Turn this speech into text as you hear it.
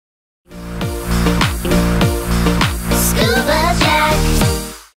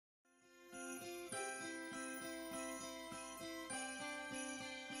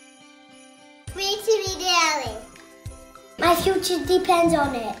future depends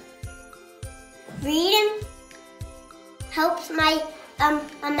on it. Reading helps my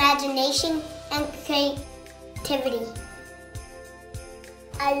imagination and creativity.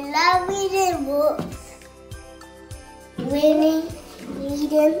 I love reading books. Reading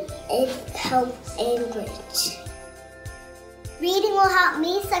helps English. Reading will help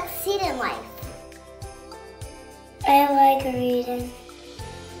me succeed in life. I like reading.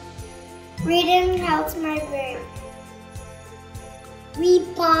 Reading helps my brain. We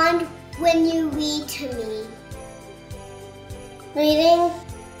bond when you read to me. Reading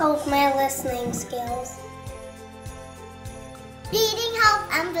helps my listening skills. Reading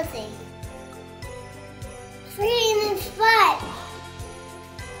helps empathy. Reading is fun.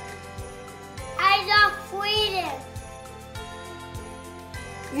 I love reading.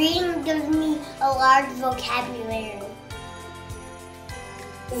 Reading gives me a large vocabulary.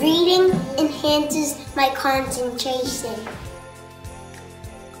 Reading enhances my concentration.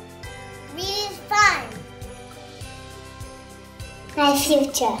 Reading is fun. My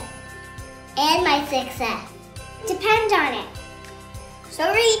future and my success depend on it.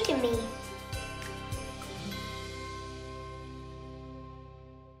 So read to me.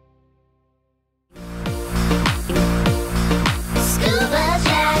 Scuba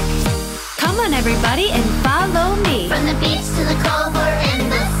Jack. Come on everybody and follow me. From the beach to the cove or in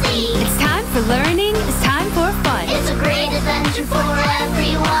the sea. It's time for learning, it's time for fun. It's a great adventure for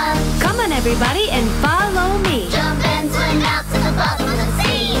everyone. Come on everybody